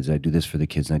for the kids. I do this for the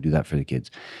kids, and I do that for the kids."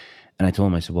 And I told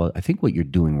him, I said, "Well, I think what you're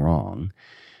doing wrong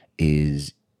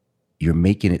is you're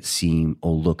making it seem,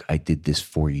 oh, look, I did this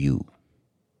for you."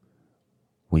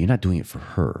 Well, you're not doing it for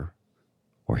her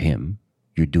or him.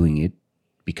 You're doing it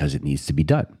because it needs to be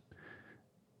done.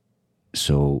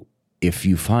 So if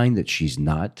you find that she's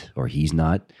not or he's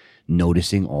not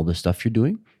noticing all the stuff you're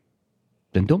doing,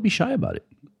 then don't be shy about it.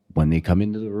 When they come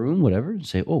into the room, whatever, and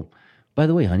say, "Oh, by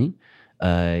the way, honey,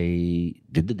 I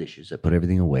did the dishes. I put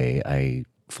everything away. I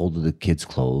folded the kids'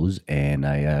 clothes, and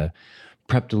I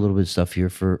prepped a little bit of stuff here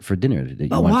for dinner that you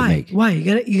want to make." Why?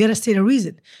 You gotta state a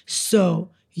reason.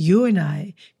 So you and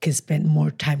I can spend more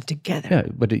time together. Yeah,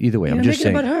 but either way, I'm just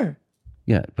saying. Make it about her.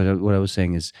 Yeah, but what I was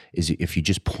saying is if you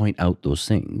just point out those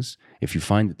things, if you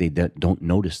find that they don't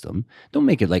notice them, don't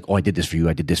make it like, "Oh, I did this for you.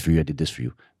 I did this for you. I did this for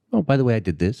you." "Oh, by the way, I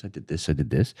did this. I did this. I did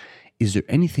this. Is there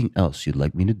anything else you'd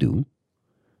like me to do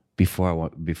before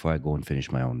I go and finish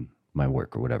my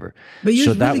work or whatever?" But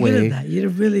you're good at that. You're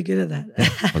really good at that.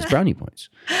 Well, it's brownie points.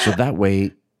 So that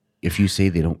way, if you say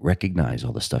they don't recognize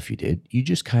all the stuff you did, you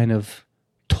just kind of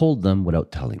told them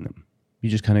without telling them. You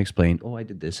just kind of explained, "Oh, I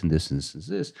did this and this and this and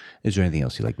this. Is there anything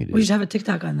else you'd like me to do?" We should have a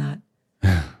TikTok on that.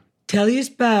 Tell your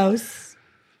spouse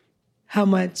how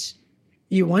much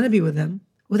you want to be with them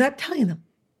without telling them.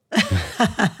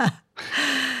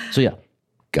 So yeah,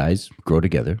 guys, grow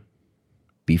together.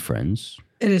 Be friends.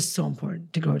 It is so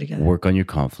important to grow together. Work on your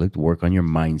conflict. Work on your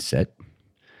mindset.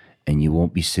 And you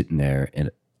won't be sitting there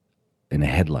in a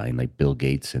headline like Bill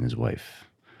Gates and his wife.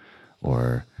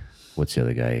 Or what's the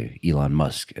other guy? Elon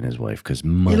Musk and his wife. Because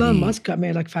money. Elon Musk got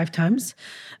married like 5 times.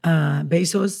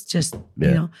 Bezos just,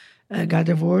 got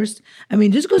divorced. I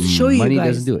mean, this goes to show you guys. Money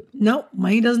doesn't do it. No,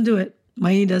 money doesn't do it.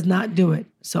 Money does not do it.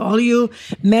 So all you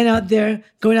men out there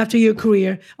going after your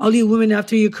career, all you women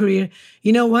after your career,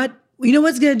 you know what? You know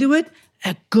what's going to do it?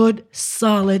 A good,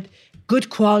 solid, good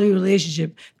quality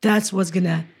relationship. That's what's going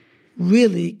to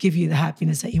really give you the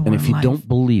happiness that you want in life. And if you don't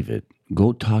believe it,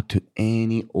 go talk to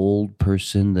any old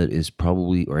person that is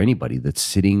probably, or anybody that's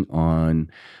sitting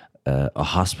on a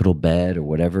hospital bed or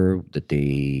whatever, that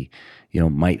they,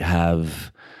 might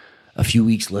have a few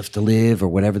weeks left to live or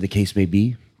whatever the case may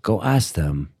be. Go ask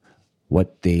them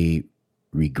what they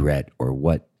regret or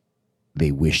what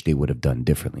they wish they would have done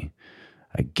differently.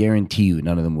 I guarantee you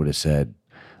none of them would have said,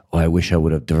 "Oh, I wish I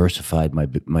would have diversified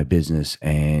my business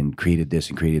and created this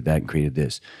and created that and created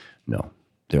this." No,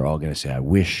 they're all going to say, "I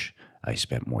wish I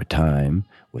spent more time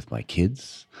with my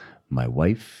kids, my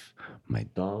wife, my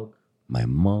dog, my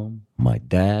mom, my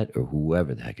dad," or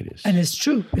whoever the heck it is. And it's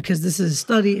true, because this is a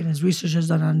study and there's researchers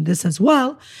done on this as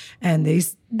well. And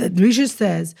the research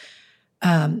says,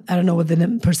 I don't know what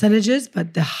the percentage is,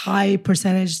 but the high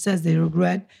percentage says they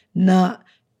regret not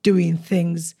doing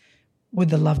things with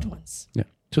the loved ones. Yeah.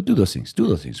 So do those things. Do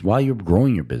those things. While you're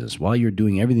growing your business, while you're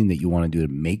doing everything that you want to do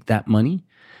to make that money,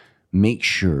 make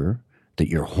sure that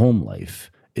your home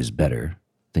life is better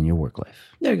than your work life.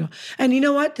 There you go. And you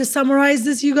know what? To summarize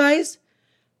this, you guys,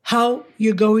 how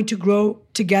you're going to grow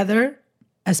together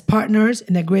as partners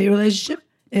in a great relationship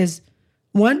is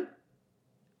 1,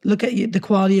 look at the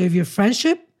quality of your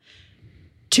friendship.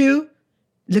 2,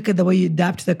 look at the way you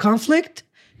adapt to the conflict.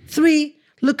 3,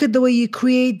 look at the way you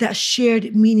create that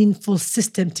shared, meaningful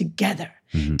system together.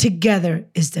 Mm-hmm. Together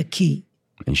is the key.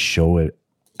 And show it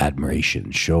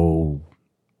admiration, show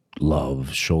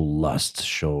love, show lust,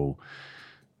 show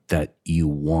that you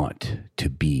want to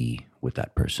be with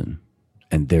that person.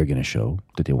 And they're going to show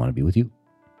that they want to be with you.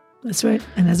 That's right.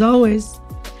 And as always,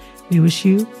 we wish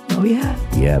you what we have.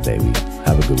 Yeah, baby.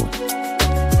 Have a good one.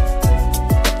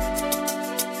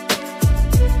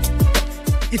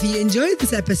 If you enjoyed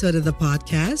this episode of the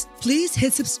podcast, please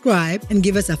hit subscribe and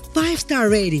give us a 5-star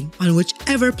rating on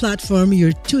whichever platform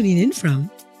you're tuning in from.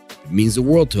 It means the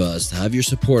world to us to have your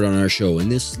support on our show in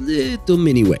this little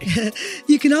mini way.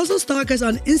 You can also stalk us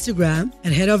on Instagram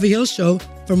at Head Over Heels Show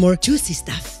for more juicy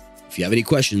stuff. If you have any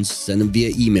questions, send them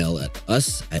via email at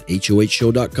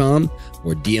us@hohshow.com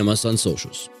or DM us on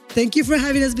socials. Thank you for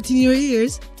having us between your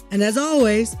ears. And as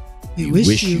always, we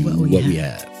wish you what we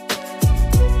have.